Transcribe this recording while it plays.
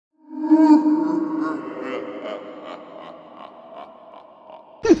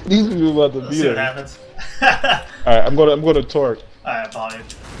These people about to beat see what us. happens. Alright, I'm gonna torque. Alright, volume.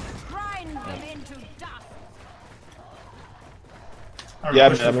 Yeah,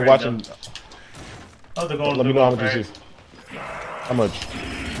 I've been watching. Oh, they're going. Let me know how much you see. How much?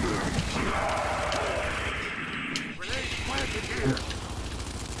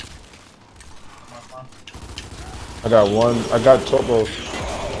 I got one. I got turbo.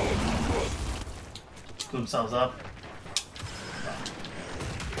 Screw themselves up.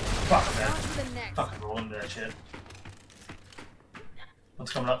 Fuck man. Fucking roll into that shit.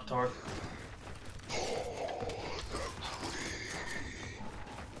 What's coming up, Torque?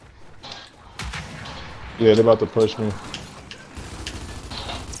 Yeah, they're about to push me.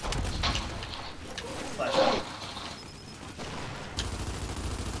 Flash out.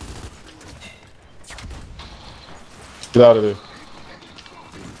 Get out of there.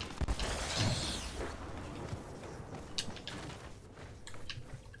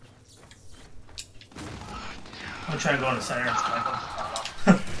 I'm trying to go in the center and snipe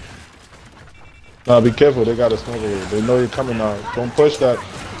them. Nah, be careful. They got a smoke over here. They know you're coming now. Don't push that.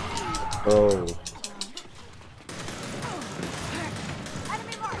 Oh.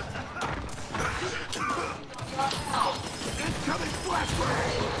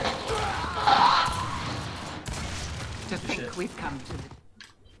 To think we've come to the...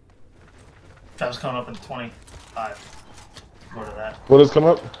 Drop's coming up in 25. Go to that. What does come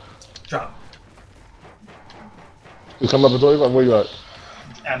up? Drop. You come up and 25? Where you at?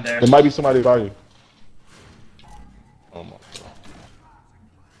 I'm there. There might be somebody by you. Oh my god.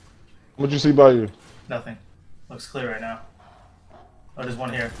 What'd you see by you? Nothing. Looks clear right now. Oh, there's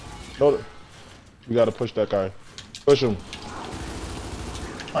one here. No. We gotta push that guy. Push him.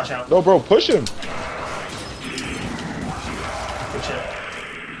 Flash out. No, bro, push him. Good shit.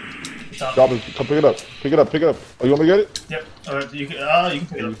 It's up. Drop it. Come pick it up. Pick it up. Pick it up. Oh, you want me to get it? Yep. You can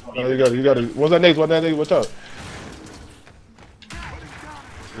pick it up. Oh, you got it. You got it. What's that nade? What's that nade? Watch out.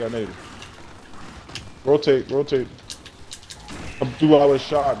 You got nade. Rotate. Rotate. Come through our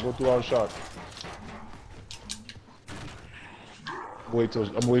shot. Go through our shot. Wait till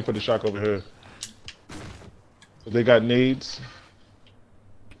I'm waiting for the shot over here. So they got nades.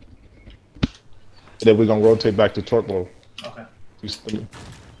 And then we're gonna rotate back to torque mode. Okay.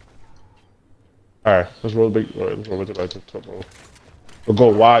 Alright, let's rotate back to torque mode. We'll go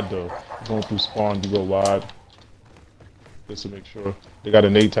wide though. Going through spawn, you go wide. Just to make sure. They got a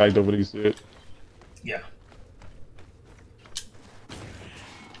nade tagged over these shit. Yeah.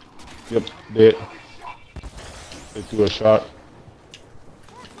 Yep, dead. They threw a shot.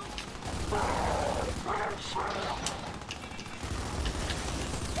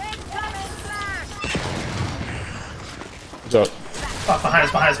 What's up? Fuck, behind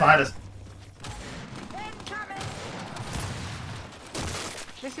us, behind us, behind us.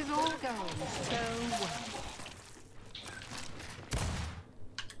 This is all going so well.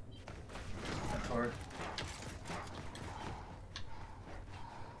 Torque.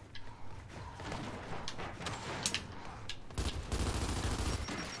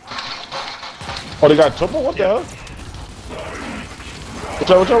 Oh, they got triple? What the hell? Watch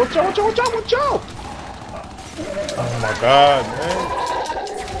out, watch out, watch out, watch out, watch out, watch out! Oh my god,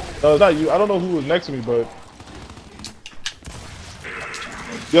 man. No, it's not you. I don't know who was next to me, but...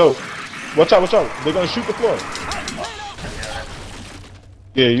 Yo, watch out, watch out. They're gonna shoot the floor.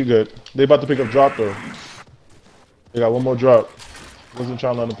 Yeah, you good. They about to pick up drop, though. They got one more drop. Wasn't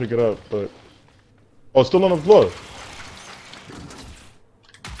trying to let them pick it up, but... Oh, still on the floor.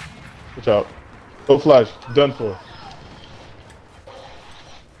 Watch out. Go flash. Done for.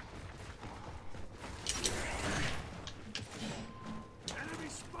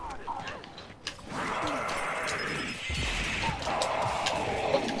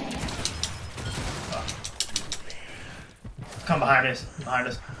 Come behind us. Behind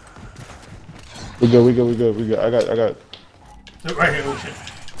us. We good, we good, we good, we good. I got. Look right here. Oh shit.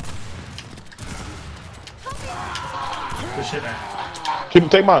 Good shit, man.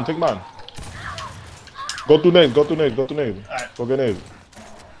 Take mine, take mine. Go through nade, go through nade, go through nade. Alright. Go get nade.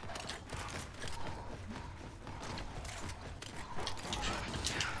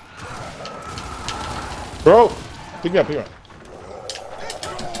 Bro, pick me up, pick me up.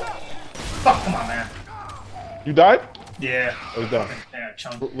 Fuck, come on, man. You died? Yeah. Oh, he's down. Yeah,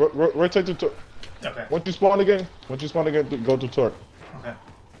 chunk. Rotate to torque. Okay. Once you spawn again, go to torque. Okay.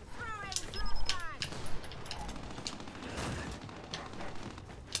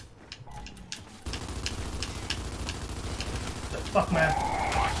 The fuck, man?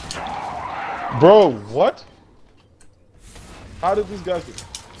 Bro, what? How did these guys get...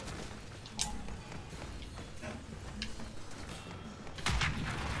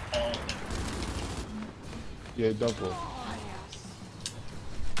 Yeah, done for.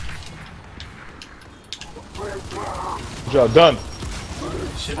 Good job, done.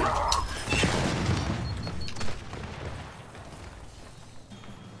 Shit.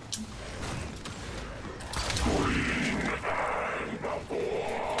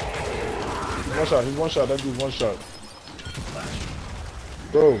 One shot, he's one shot, that dude's one shot.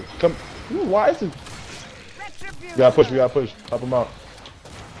 Bro, come. Why is it? We gotta push. Help him out.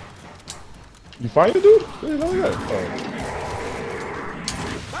 You find the dude? What the hell is that?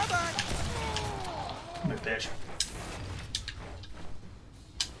 I'm a bitch.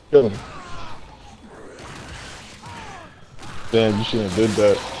 Kill him. Damn, you shouldn't have did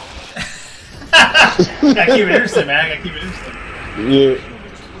that. Gotta keep it interesting, man. Gotta keep it interesting. Yeah.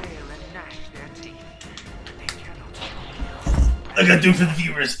 I gotta do it for the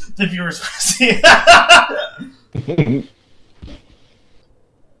viewers. The viewers want to see it.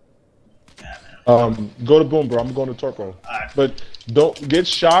 Go to boom, bro. I'm going to turbo. Alright. But don't get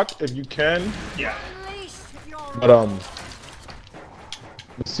shocked if you can. Yeah. But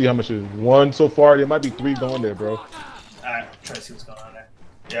let's see how much it is. One so far. There might be 3 going there, bro. Alright, try to see what's going on there.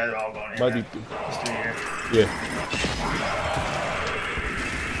 Yeah, they're all going in. Might Be. be. Just 3 here. Yeah.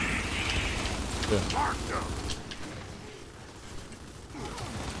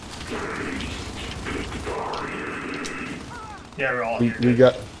 Yeah, we're all We, here. we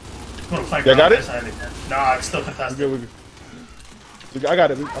got. Yeah, got it? Nah, it's still contested. We good. I got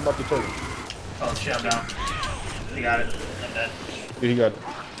it. I'm up to turtle. Oh shit, I'm down. He got it. I'm dead. Yeah, he got it.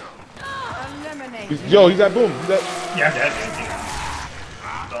 Eliminated. Yo, he's at boom. He's at. Yeah, I'm dead, dude.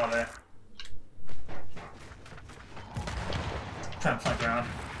 It's all there. Trying to flank around.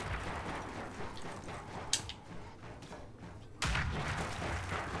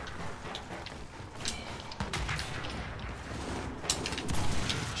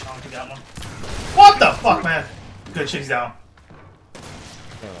 Got one. What the fuck, man? Good shit, he's down.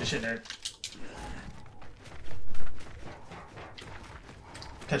 Good shit, nerd.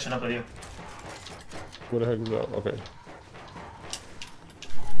 Catching up with you. Where the heck is that? Okay.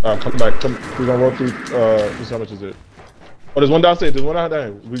 Come back. Come. We're gonna roll through. Let's see how much is it? Oh, there's one downstairs. There's one down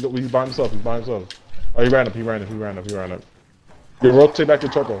there. He's by himself. He's by himself. Oh, he ran up. Yeah, rotate back to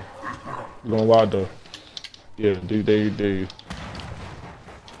turbo. We're going wild though. Yeah, dude.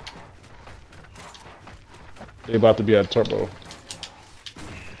 They about to be at turbo.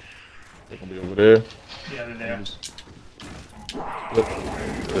 They're gonna be over there. Yeah, they're there. Yep.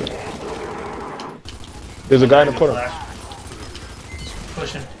 There's a guy in the corner. Flash.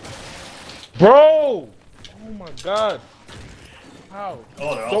 Pushing. Bro! Oh my god. How?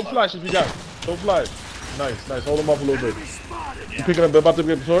 Oh, they're all Don't flash if you got it. Don't flash. Nice. Hold him up a little bit. You picking up, they're about to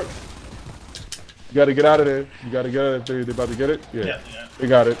get short. You gotta get out of there. They're about to get it. Yeah. They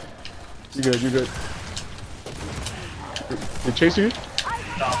got it. You good. They chasing you? No,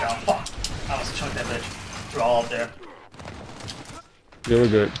 fuck. I almost chunked that bitch. We're all up there. Yeah, we're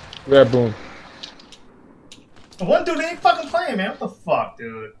good. We're at boom. The one dude ain't fucking playing, man. What the fuck,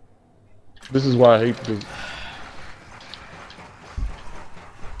 dude? This is why I hate this.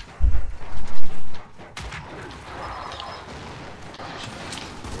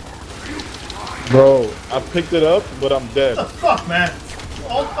 Bro, I picked it up, but I'm dead. What the fuck, man?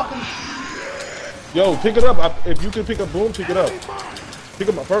 All fucking... Yo, pick it up. If you can pick up boom, pick it up. Pick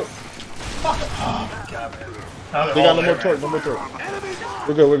him up first. Fuck it. Oh my god, man. They got no more torque.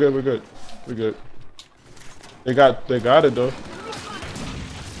 We're good. They got it though.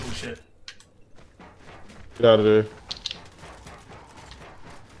 Oh shit. Get out of there.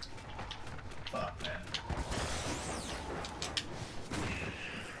 Fuck, man.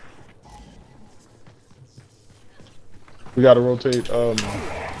 We gotta rotate. Oh,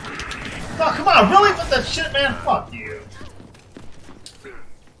 come on, really? With that shit, man? Fuck you.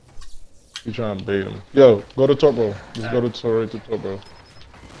 You trying to bait him? Yo, go to turbo. Just go to turbo.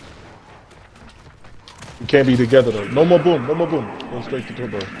 We can't be together though. No more boom. Go straight to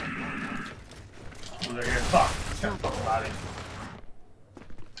turbo. Over here. Fuck. Got fucking body.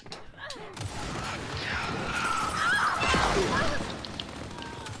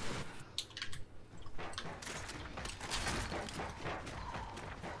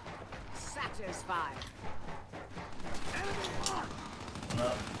 Satisfied.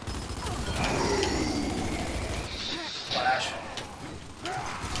 Flash.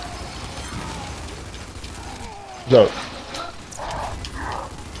 Yo.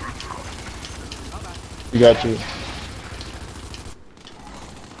 We got you.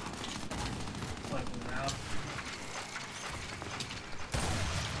 Flanking around.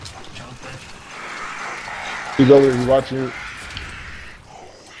 Jump fish. He's over here. He's watching you.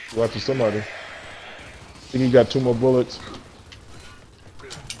 He's watching somebody. think he got 2 more bullets.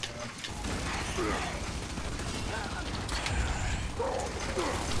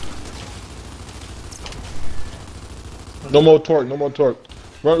 No more torque, no more torque.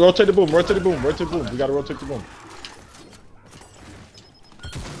 Rotate the boom, rotate the boom, rotate the boom. We gotta rotate the boom.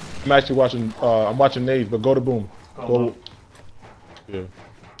 I'm actually watching, I'm watching nades, but go to boom. Go. Yeah.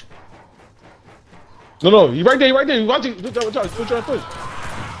 No, he right there, He's watching. Good job, good trying to push.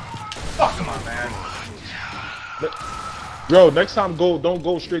 Fuck, come on, man. Yo, next time don't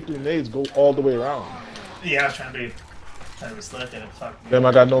go straight through nades, go all the way around. Yeah, I was trying to be slick and fuck. Damn,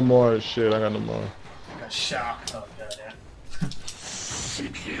 I got no more shit, I got no more. I got shocked. Oh, god, yeah.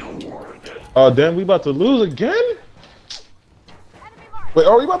 Oh, damn, we about to lose again? Wait,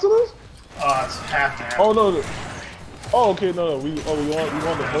 are we about to lose? Oh, it's half to half. Oh, no. Oh, okay, no, we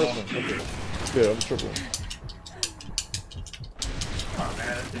won the first one. Okay. Yeah, I'm tripping. Oh, man,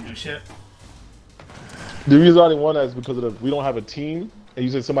 that didn't do shit. The reason I didn't want that is because we don't have a team, and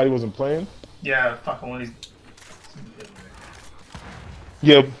you said somebody wasn't playing? Yeah, fucking one of these.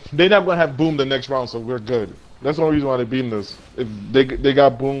 Yeah, they're not gonna have boom the next round, so we're good. That's the only reason why they're beating us. If they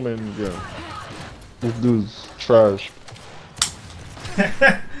got boom, and yeah, this dude's trash.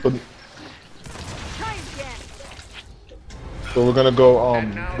 So we're gonna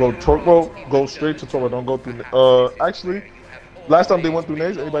go turbo, go straight to turbo. Don't go through. Actually, last time they went through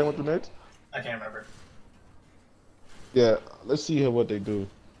nades. Anybody went through nades? I can't remember. Yeah, let's see here what they do.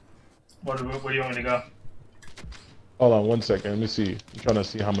 Where do you want me to go? Hold on 1 second. Let me see. I'm trying to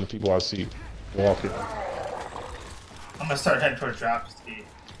see how many people I see walking. I'm gonna start heading towards drop just to be.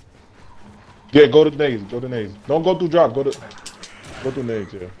 Yeah, go to nades. Go to nades. Don't go through drop. Go through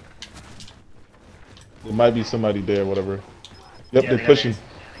nades. Yeah. There might be somebody there. Whatever. Yep, Yeah, they're pushing.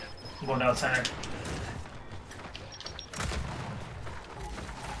 I'm going down center.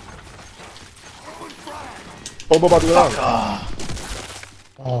 Oh, about to go down. Oh.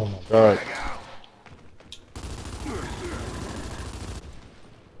 Oh my god.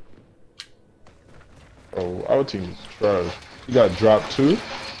 Oh, our team is trash. We got dropped too.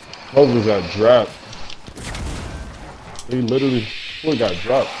 Both of us got dropped. We literally got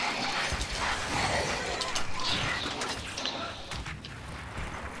dropped.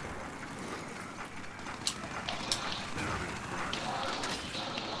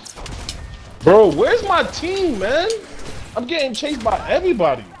 Bro, where's my team, man? I'm getting chased by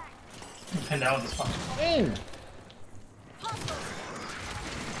everybody. And that was this fucking. Man.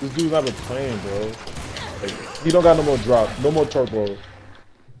 This dude's not even playing, bro. Like, he don't got no more drop, no more turbo.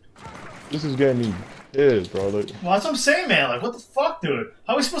 This is getting me pissed, bro. Like, Well, that's what I'm saying, man. Like, what the fuck, dude?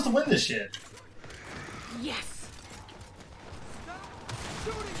 How are we supposed to win this shit? Yes.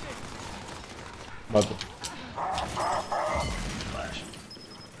 nothing. Flash.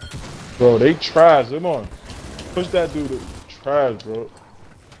 Bro, they trash. Come on. Push that dude. Trash, bro.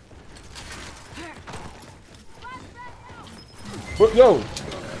 But, yo.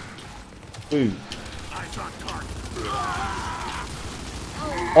 Please.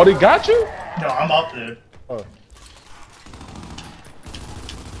 Oh, they got you? No, I'm up, dude. Oh.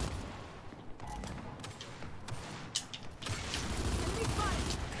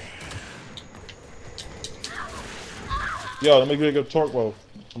 Yo, let me pick up torque roll.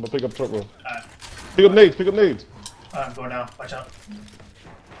 I'm gonna pick up torque roll. Pick up nades, pick up nades. I'm going now. Watch out.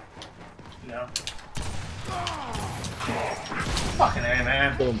 No. Fucking A,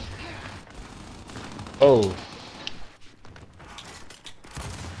 man. Get him. Oh.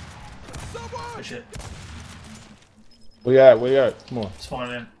 Good shit. Where you at? Where you at? Come on.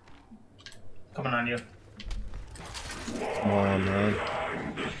 Spawning in. Coming on you. Come on, man.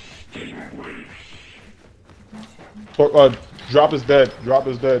 Torque, drop is dead. Drop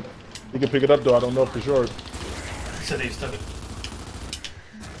is dead. You can pick it up though. I don't know for sure. So they took it.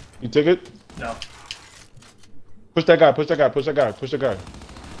 You took it? No. Push that guy. Push that guy. Push that guy. Push that guy.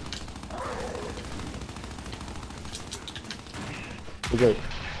 Okay.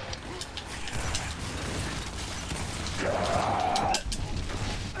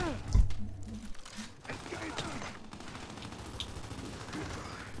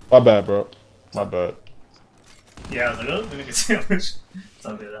 My bad, bro. My bad. Yeah, I was like, oh, let me get sandwich. It's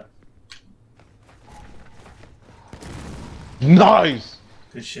all good, though. Nice!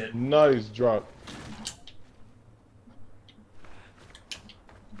 Good shit. Nice drop.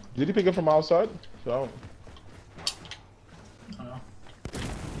 Did he pick it from outside? So I don't... I don't know.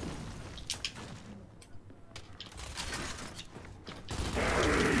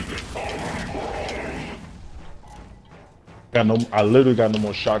 Got no, I literally got no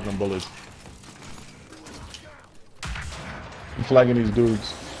more shotgun bullets. I'm flagging these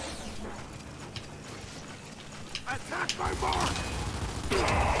dudes.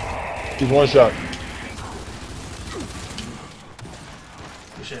 He's one shot.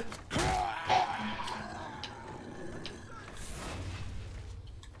 Good shit.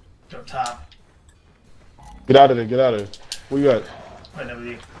 Go top. Get out of there, get out of there. Where you at? Right there with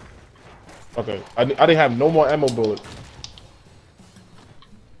you. Okay. I didn't have no more ammo bullets.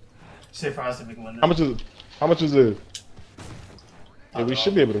 Save for us if we can win this. How much is it? How much is it? Yeah, we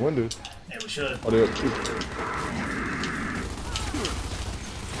should be able to win this. Yeah, we should. Oh, they're cheap.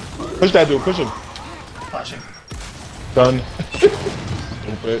 Push that dude, push him. Flashing. Done.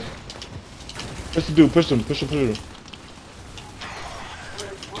 Stupid. Push the dude, push him, push him, push him.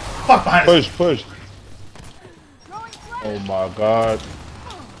 Fuck behind us. Push. Oh my god.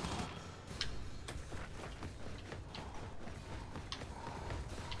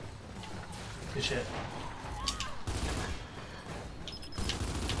 Good shit.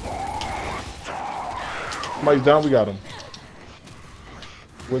 Somebody's down, we got him.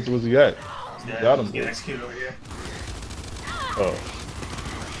 Where's he at? Yeah, Got him. he's getting executed over here.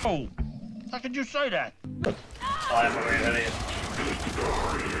 Oh. Oh, how could you say that? Oh, I'm over here, idiot.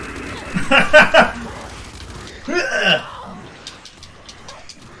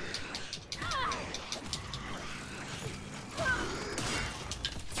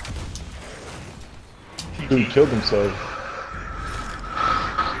 Dude killed himself.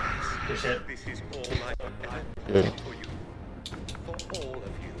 Good shit. This is all I Yeah. for you. For all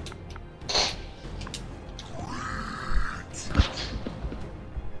of you.